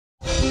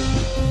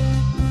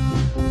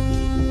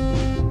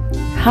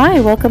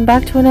Hi, welcome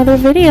back to another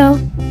video.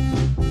 Hey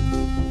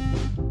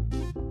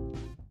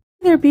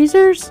there,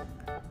 Beezers.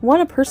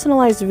 Want a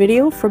personalized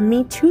video from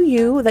me to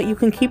you that you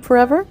can keep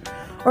forever?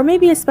 Or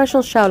maybe a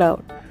special shout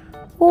out?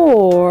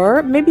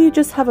 Or maybe you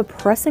just have a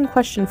pressing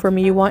question for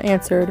me you want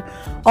answered.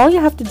 All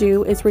you have to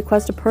do is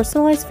request a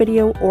personalized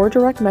video or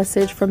direct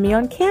message from me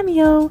on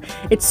Cameo.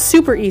 It's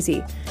super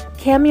easy.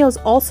 Cameos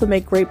also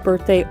make great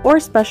birthday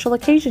or special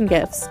occasion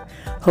gifts.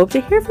 Hope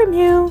to hear from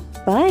you.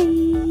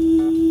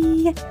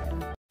 Bye.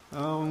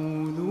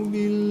 أعوذ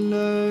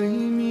بالله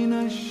من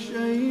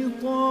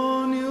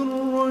الشيطان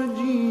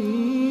الرجيم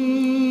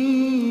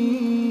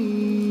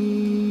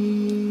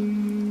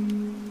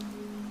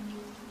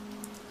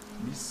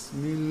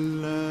بسم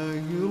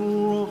الله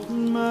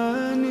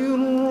الرحمن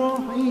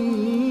الرحيم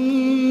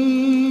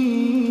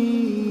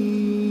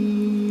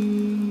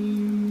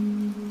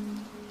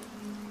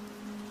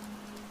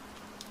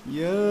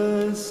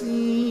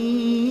ياسين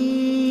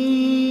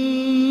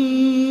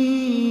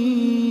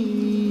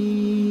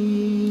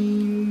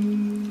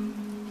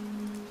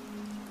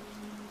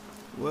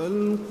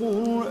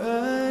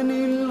والقرآن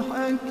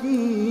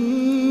الحكيم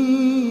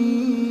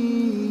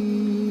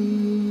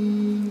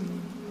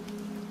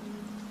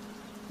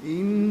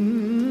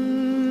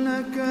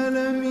إنك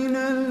لمن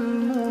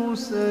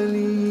المرسلين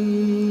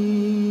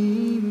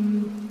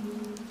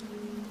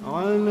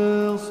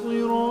على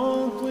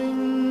صراط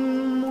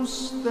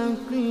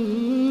مستقيم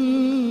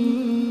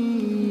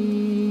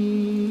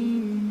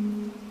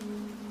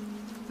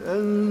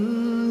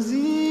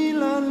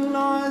تنزيل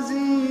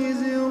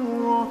العزيز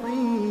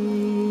الرحيم.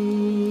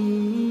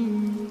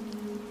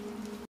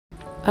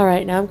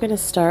 Alright, now I'm going to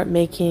start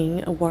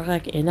making a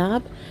Warak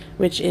Enab,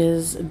 which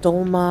is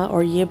dolma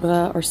or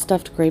yibra or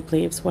stuffed grape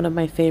leaves, one of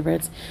my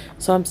favorites.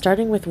 So I'm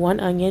starting with 1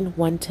 onion,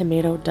 1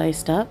 tomato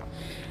diced up.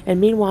 And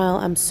meanwhile,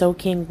 I'm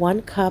soaking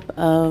 1 cup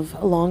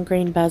of long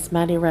grain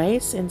basmati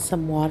rice in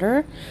some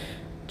water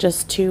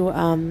just to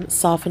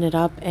soften it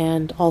up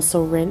and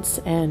also rinse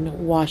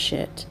and wash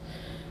it.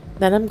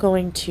 Then I'm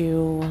going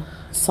to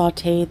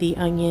saute the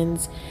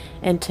onions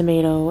and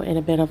tomato in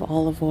a bit of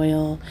olive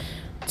oil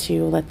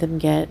to let them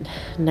get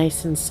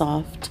nice and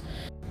soft.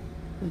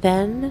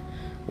 Then,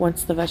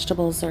 once the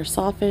vegetables are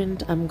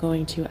softened, I'm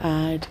going to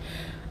add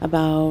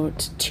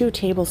about 2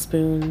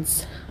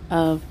 tablespoons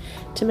of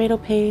tomato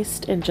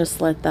paste and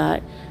just let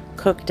that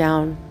cook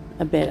down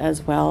a bit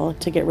as well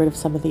to get rid of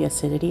some of the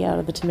acidity out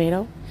of the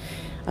tomato.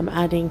 I'm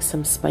adding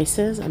some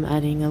spices. I'm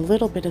adding a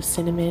little bit of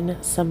cinnamon,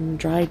 some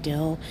dry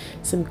dill,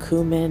 some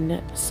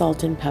cumin,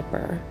 salt and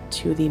pepper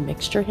to the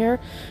mixture here,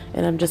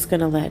 and I'm just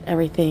gonna let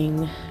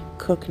everything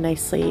cook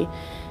nicely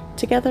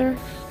together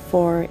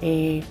for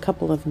a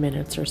couple of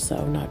minutes or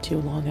so, not too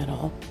long at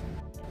all.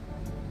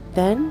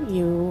 Then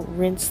you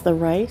rinse the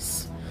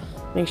rice,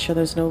 make sure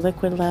there's no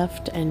liquid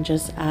left, and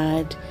just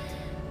add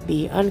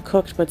the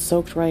uncooked but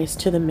soaked rice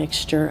to the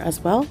mixture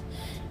as well,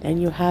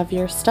 and you have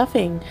your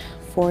stuffing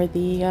for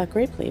the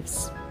grape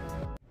leaves.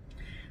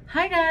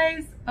 Hi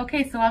guys!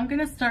 Okay, so I'm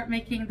gonna start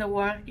making the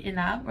Warak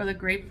Enab, or the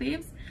grape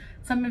leaves.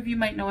 Some of you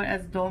might know it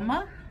as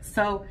dolma.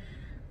 So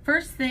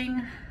first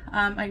thing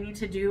I need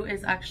to do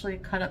is actually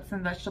cut up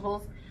some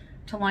vegetables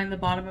to line the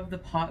bottom of the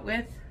pot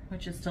with,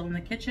 which is still in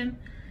the kitchen.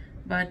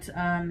 But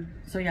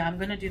so yeah, I'm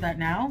gonna do that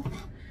now.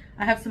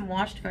 I have some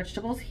washed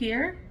vegetables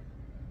here.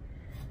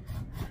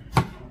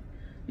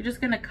 You're just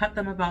gonna cut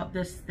them about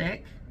this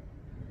thick.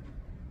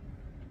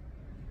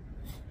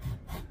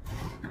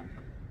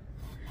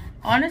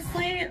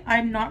 Honestly,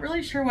 I'm not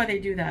really sure why they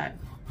do that.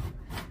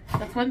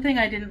 That's one thing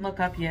I didn't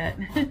look up yet.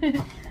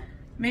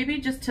 Maybe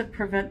just to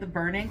prevent the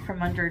burning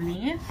from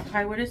underneath,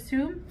 I would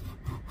assume.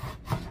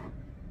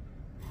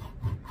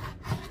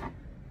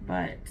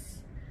 But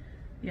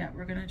yeah,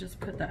 we're gonna just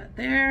put that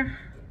there.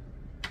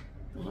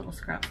 The little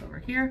scraps over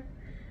here.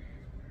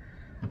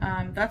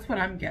 That's what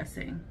I'm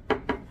guessing.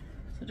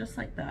 So just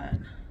like that.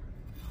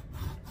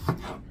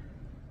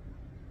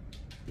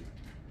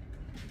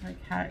 My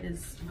cat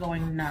is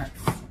going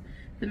nuts.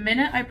 The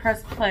minute I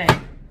press play,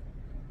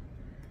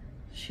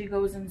 she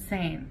goes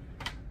insane.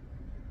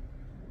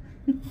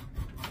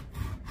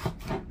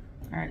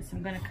 Alright, so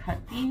I'm gonna cut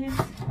these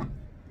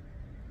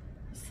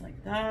just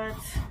like that.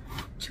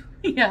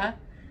 Yeah,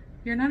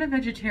 you're not a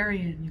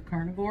vegetarian, you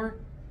carnivore.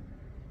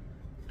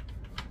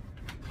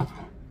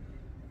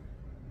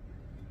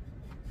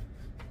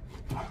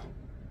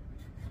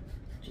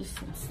 Just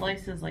some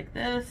slices like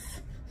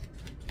this.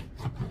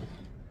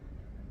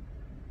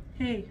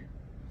 Hey,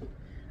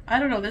 I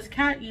don't know, this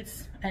cat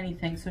eats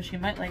anything, so she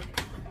might like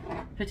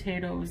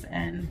potatoes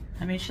and,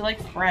 I mean, she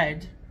likes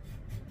bread.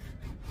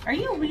 Are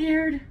you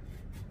weird?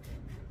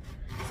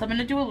 So I'm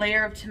gonna do a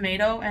layer of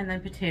tomato and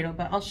then potato,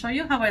 but I'll show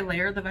you how I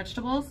layer the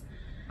vegetables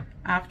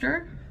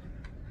after.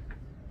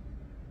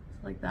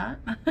 Like that.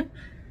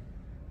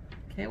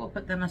 Okay, we'll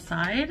put them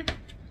aside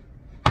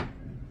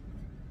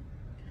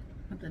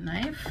with the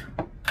knife.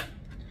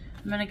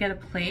 I'm gonna get a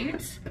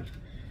plate,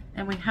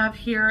 and we have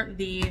here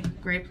the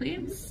grape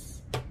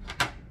leaves,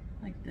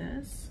 like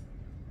this.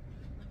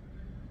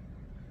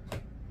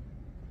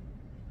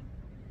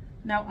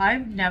 Now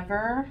I've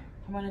never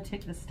I'm going to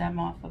take the stem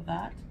off of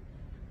that.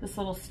 This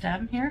little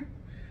stem here.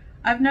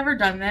 I've never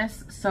done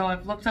this, so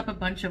I've looked up a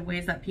bunch of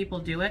ways that people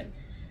do it.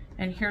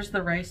 And here's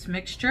the rice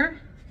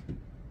mixture.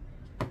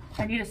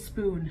 I need a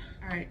spoon.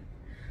 All right.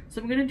 So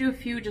I'm going to do a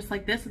few just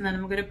like this, and then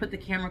I'm going to put the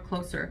camera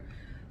closer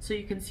so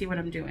you can see what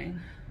I'm doing.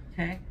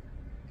 Okay.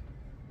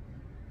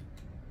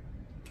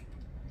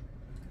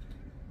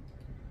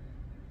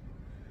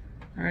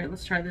 All right,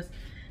 let's try this.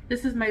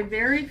 This is my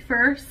very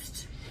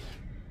first,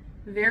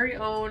 very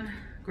own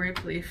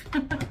grape leaf.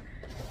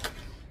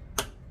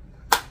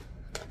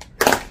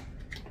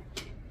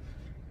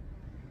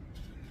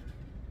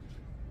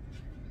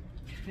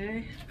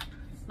 Okay,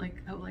 it's like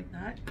out like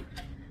that.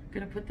 I'm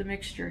gonna put the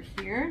mixture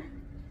here.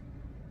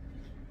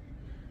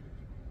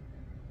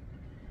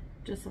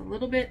 Just a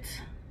little bit.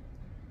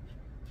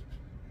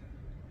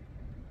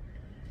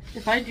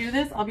 If I do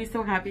this, I'll be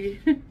so happy.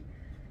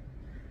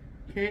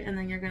 Okay, and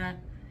then you're gonna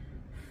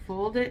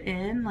fold it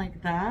in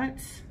like that.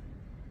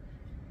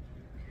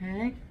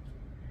 Okay,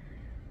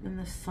 then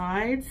the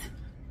sides,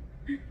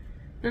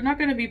 they're not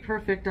gonna be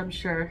perfect, I'm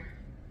sure.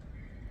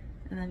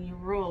 And then you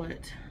roll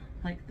it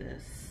like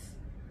this.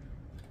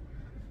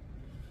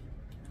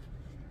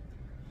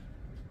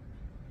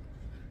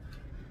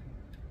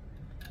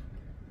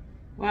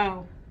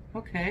 Wow,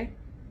 okay.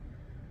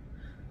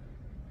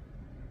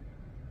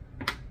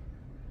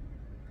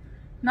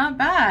 Not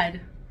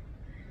bad.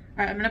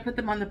 All right, I'm gonna put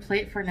them on the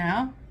plate for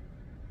now.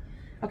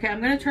 Okay,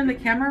 I'm gonna turn the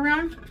camera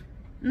around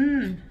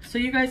so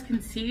you guys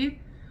can see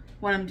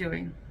what I'm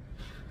doing.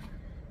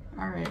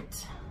 All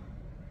right.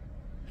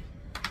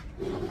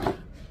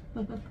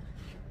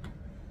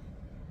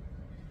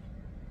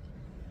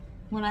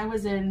 When I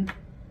was in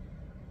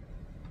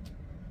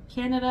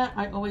Canada,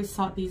 I always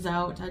sought these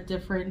out at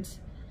different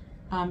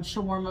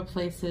shawarma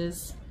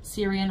places,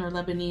 Syrian or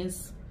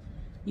Lebanese,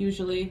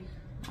 usually.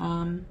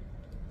 And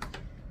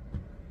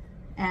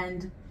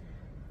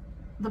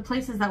the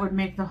places that would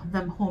make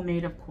them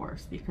homemade, of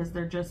course, because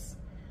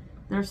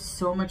they're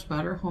so much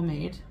better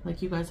homemade.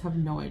 Like, you guys have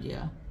no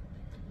idea.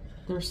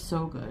 They're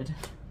so good.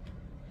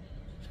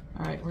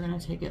 All right, we're gonna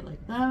take it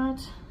like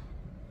that.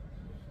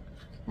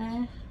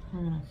 Okay,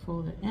 we're gonna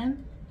fold it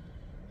in.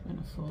 I'm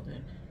gonna fold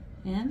it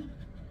in,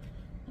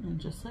 and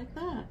just like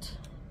that.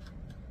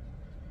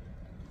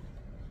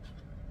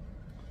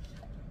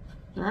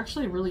 They're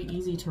actually really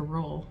easy to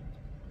roll.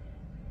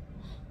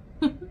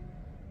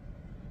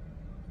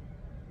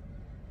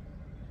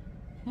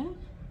 Okay.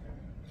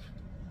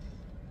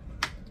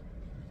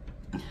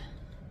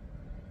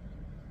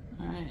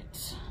 All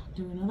right,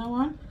 do another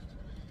one.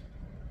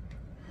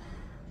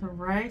 The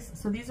rice,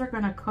 so these are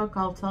gonna cook,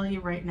 I'll tell you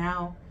right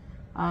now.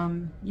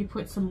 You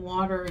put some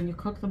water and you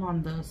cook them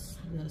on the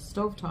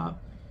stovetop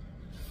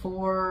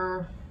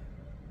for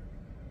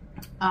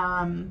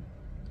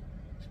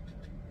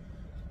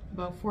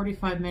about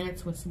 45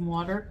 minutes with some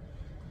water.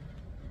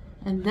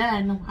 And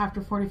then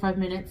after 45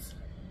 minutes,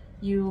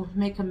 you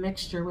make a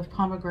mixture with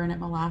pomegranate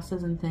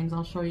molasses and things.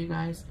 I'll show you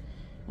guys.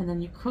 And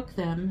then you cook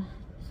them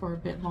for a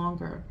bit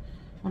longer,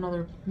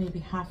 another maybe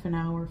half an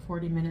hour,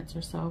 40 minutes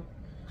or so.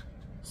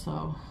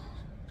 So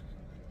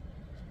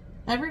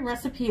every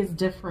recipe is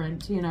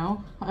different, you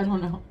know, I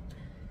don't know.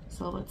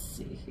 So let's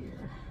see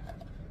here.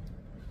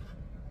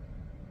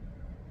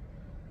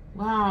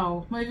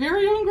 Wow, my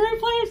very own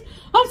grape leaves.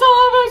 I'm so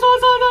happy, so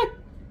excited.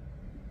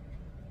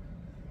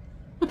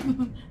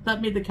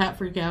 That made the cat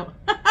freak out.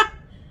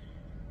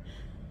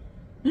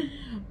 Why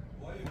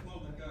are you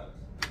closing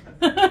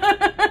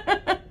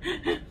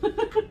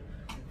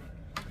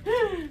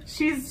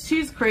cats?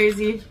 She's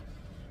crazy.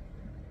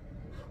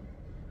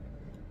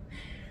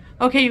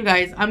 Okay, you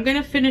guys, I'm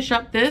gonna finish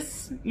up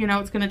this. You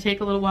know, it's gonna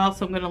take a little while,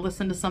 so I'm gonna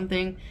listen to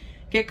something,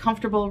 get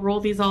comfortable, roll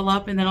these all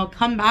up, and then I'll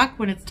come back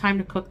when it's time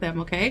to cook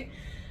them, okay?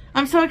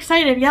 I'm so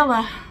excited,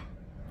 yalla.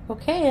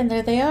 Okay, and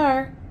there they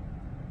are.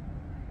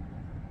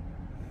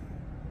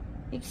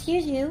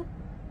 Excuse you?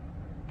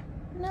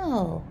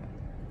 No.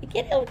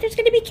 Get out, there's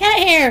gonna be cat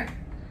hair.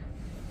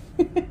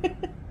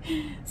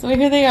 So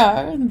here they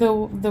are,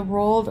 the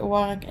rolled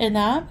Warak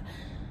Enab.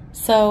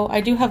 So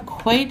I do have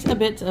quite a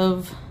bit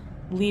of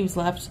leaves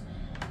left,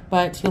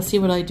 but you'll see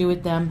what I do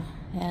with them.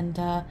 And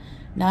now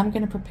I'm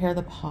gonna prepare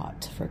the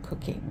pot for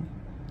cooking.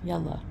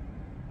 Yalla.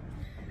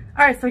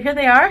 All right, so here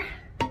they are.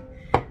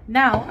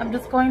 Now I'm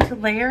just going to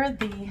layer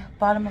the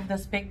bottom of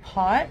this big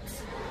pot,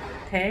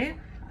 okay,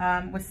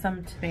 with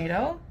some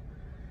tomato.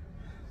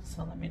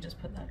 So let me just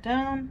put that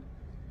down.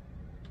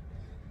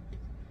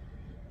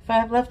 If I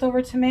have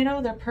leftover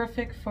tomato, they're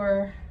perfect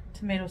for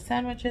tomato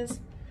sandwiches.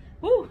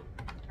 Woo!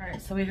 All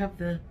right, so we have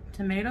the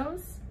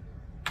tomatoes.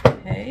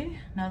 Okay,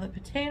 now the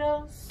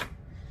potatoes.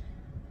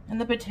 And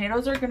the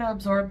potatoes are gonna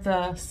absorb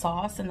the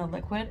sauce and the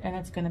liquid, and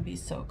it's gonna be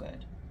so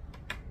good,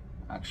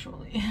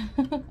 actually.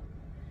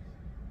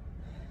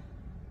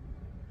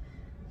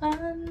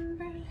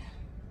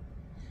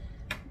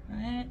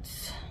 Right,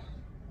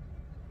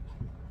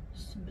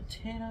 some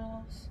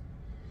potatoes.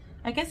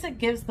 I guess it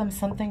gives them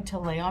something to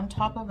lay on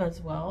top of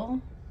as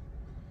well,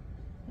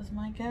 is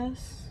my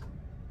guess.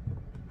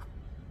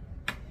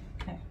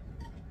 Okay.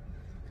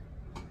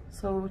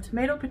 So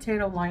tomato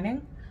potato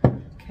lining.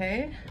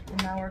 Okay,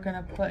 and now we're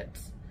gonna put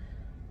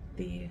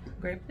the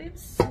grape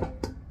leaves. I'm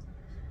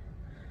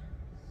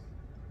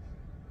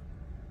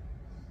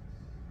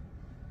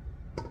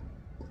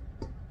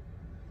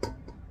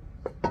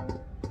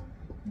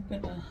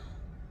gonna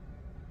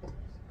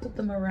put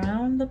them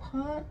around the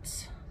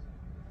pot.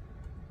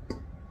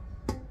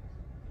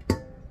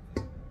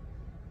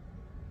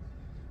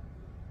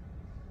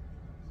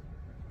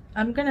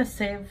 I'm gonna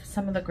save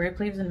some of the grape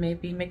leaves and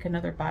maybe make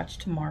another batch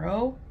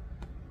tomorrow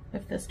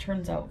if this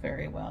turns out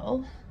very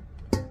well,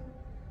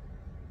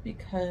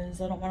 because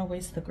I don't want to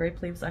waste the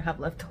grape leaves I have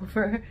left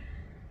over.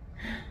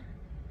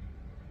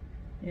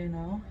 You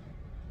know.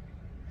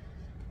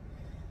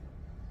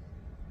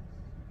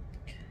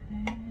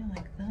 Okay,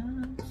 like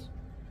that.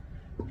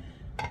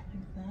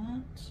 Like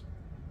that.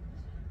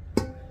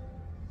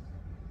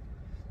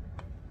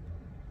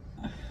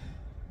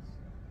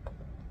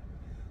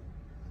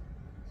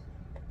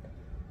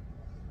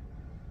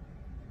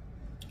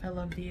 I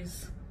love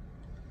these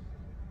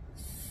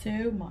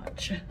so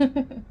much.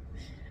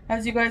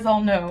 As you guys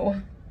all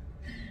know,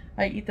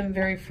 I eat them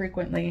very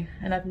frequently,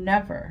 and I've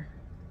never,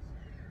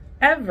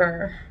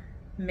 ever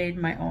made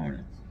my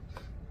own.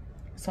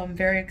 So I'm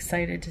very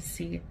excited to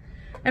see.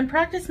 And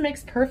practice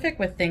makes perfect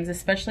with things,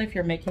 especially if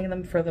you're making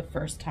them for the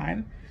first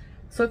time.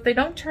 So if they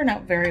don't turn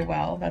out very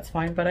well, that's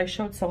fine. But I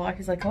showed Salah,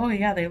 he's like, oh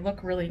yeah, they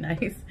look really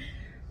nice.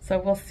 So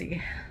we'll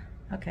see.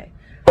 Okay.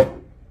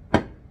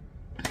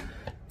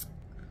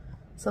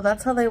 So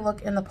that's how they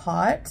look in the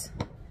pot.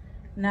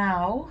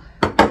 Now,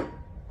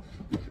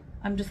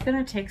 I'm just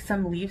gonna take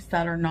some leaves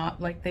that are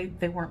not, like,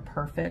 they weren't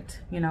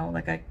perfect, you know,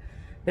 like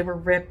they were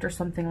ripped or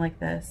something like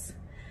this.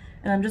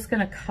 And I'm just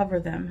gonna cover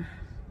them.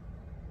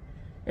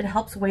 It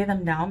helps weigh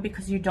them down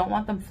because you don't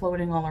want them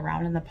floating all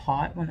around in the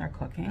pot when they're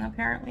cooking,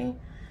 apparently.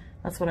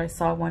 That's what I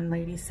saw one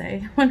lady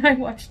say when I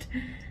watched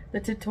the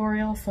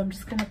tutorial. So I'm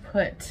just gonna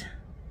put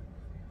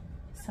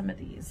some of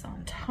these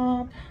on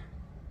top.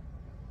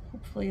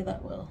 Hopefully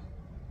that will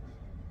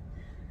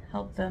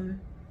help them,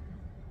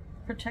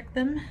 protect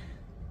them.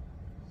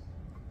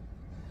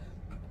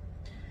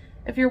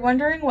 If you're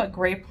wondering what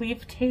grape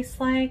leaf tastes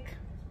like,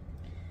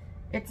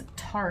 it's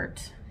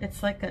tart.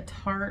 It's like a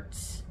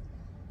tart,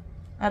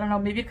 I don't know,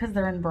 maybe because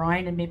they're in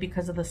brine and maybe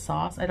because of the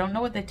sauce. I don't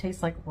know what they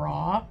taste like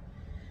raw,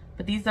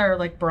 but these are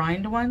like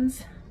brined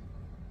ones.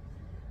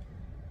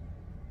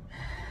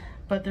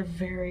 But they're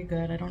very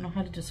good. I don't know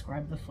how to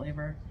describe the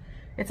flavor.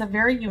 It's a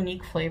very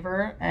unique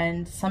flavor,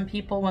 and some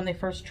people, when they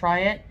first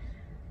try it,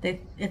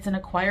 it's an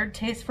acquired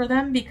taste for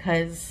them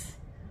because,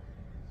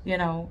 you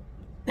know,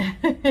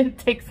 it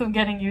takes some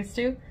getting used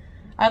to.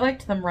 I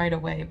liked them right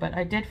away, but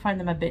I did find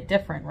them a bit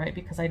different, right?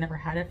 Because I never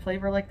had a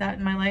flavor like that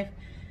in my life,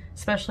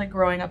 especially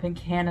growing up in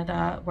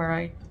Canada where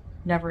I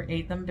never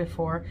ate them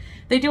before.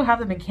 They do have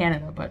them in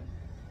Canada, but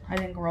I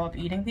didn't grow up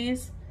eating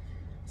these.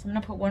 So I'm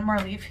gonna put one more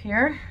leaf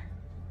here.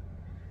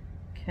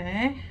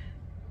 Okay.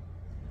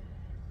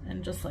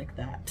 And just like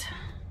that.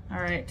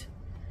 All right.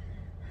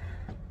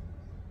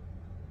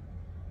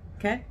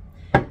 Okay.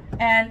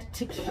 And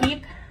to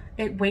keep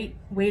it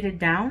weighted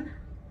down,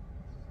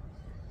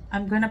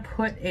 I'm gonna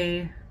put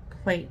a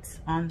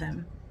plate on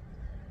them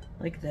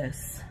like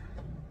this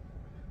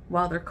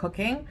while they're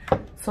cooking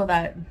so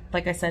that,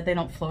 like I said, they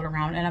don't float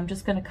around. And I'm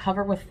just gonna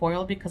cover with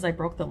foil because I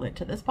broke the lid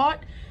to this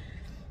pot.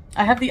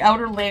 I have the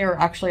outer layer,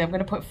 actually. I'm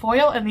gonna put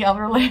foil in the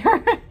outer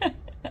layer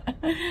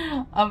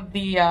of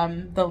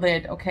the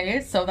lid. Okay,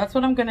 so that's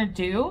what I'm gonna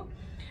do.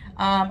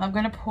 I'm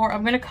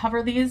gonna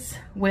cover these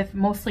with,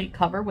 mostly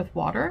cover with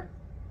water.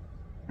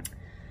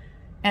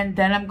 And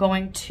then I'm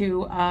going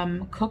to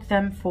cook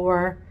them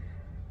for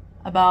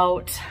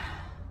about,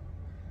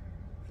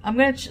 I'm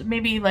gonna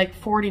maybe like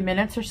 40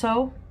 minutes or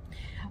so.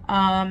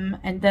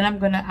 And then I'm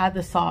gonna add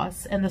the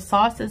sauce. And the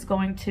sauce is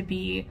going to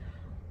be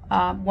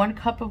 1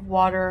 cup of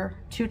water,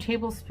 2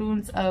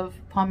 tablespoons of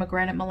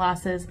pomegranate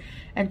molasses,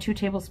 and 2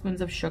 tablespoons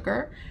of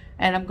sugar.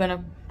 And I'm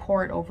gonna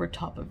pour it over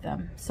top of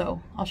them.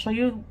 So I'll show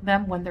you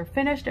them when they're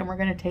finished, and we're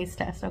gonna taste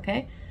test,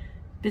 okay?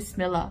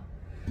 Bismillah.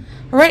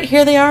 All right,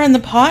 here they are in the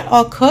pot,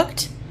 all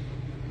cooked.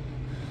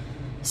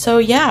 So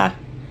yeah,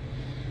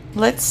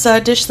 let's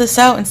dish this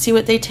out and see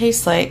what they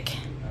taste like.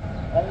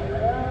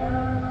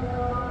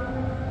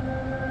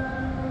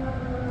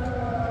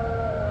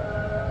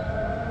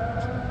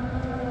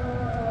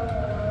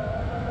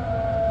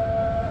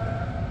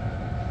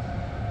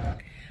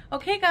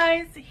 Okay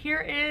guys,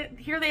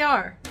 here they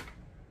are.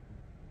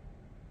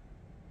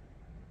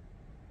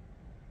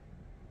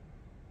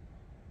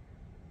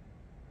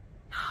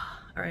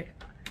 All right,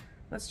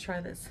 let's try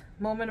this.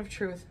 Moment of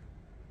truth.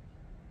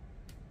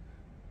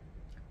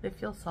 They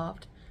feel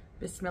soft.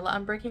 Bismillah.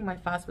 I'm breaking my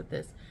fast with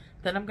this.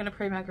 Then I'm gonna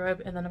pray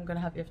Maghrib, and then I'm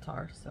gonna have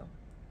iftar. So.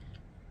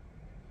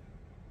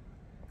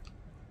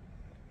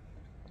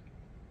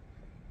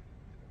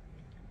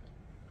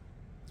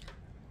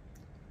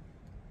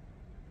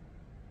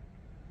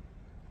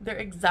 They're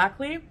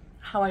exactly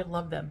how I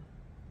love them.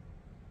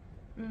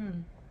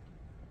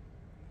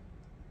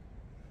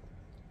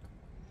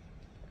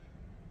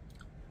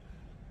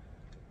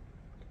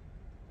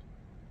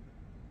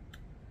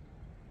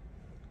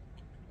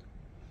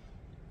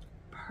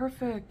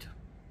 perfect.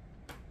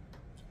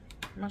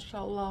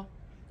 Mashallah.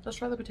 Let's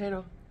try the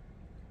potato.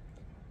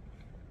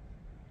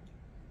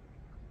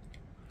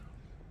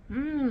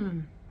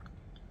 Mmm.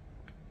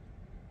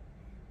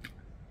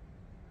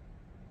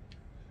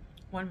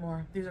 One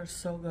more. These are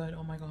so good.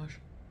 Oh my gosh.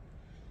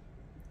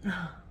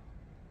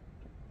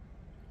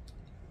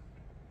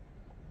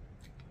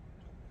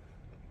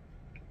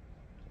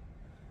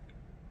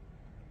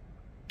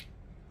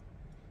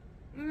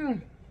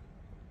 Mmm.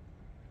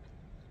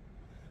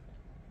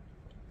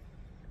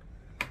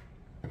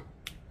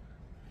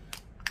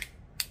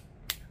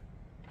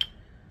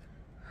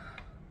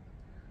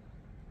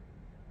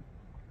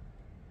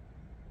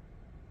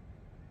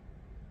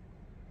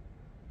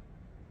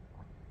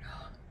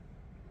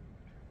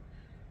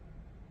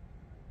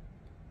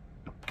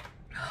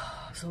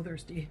 So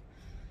thirsty.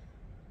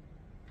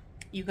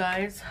 You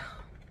guys,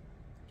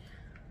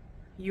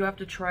 you have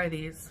to try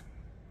these.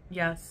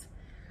 Yes.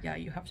 Yeah,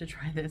 you have to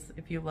try this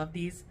if you love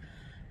these.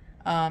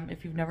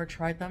 If you've never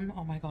tried them,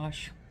 oh my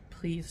gosh,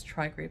 please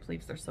try grape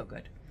leaves. They're so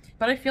good.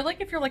 But I feel like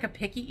if you're like a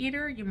picky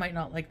eater, you might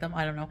not like them.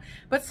 I don't know.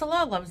 But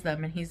Salah loves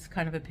them and he's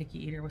kind of a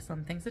picky eater with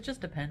some things. It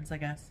just depends, I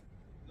guess.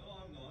 No,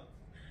 I'm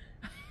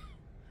not.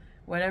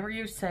 Whatever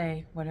you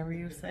say. Whatever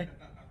you say.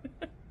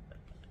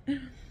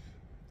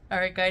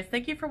 Alright guys,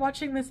 thank you for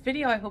watching this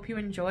video. I hope you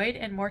enjoyed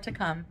and more to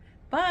come.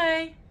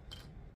 Bye!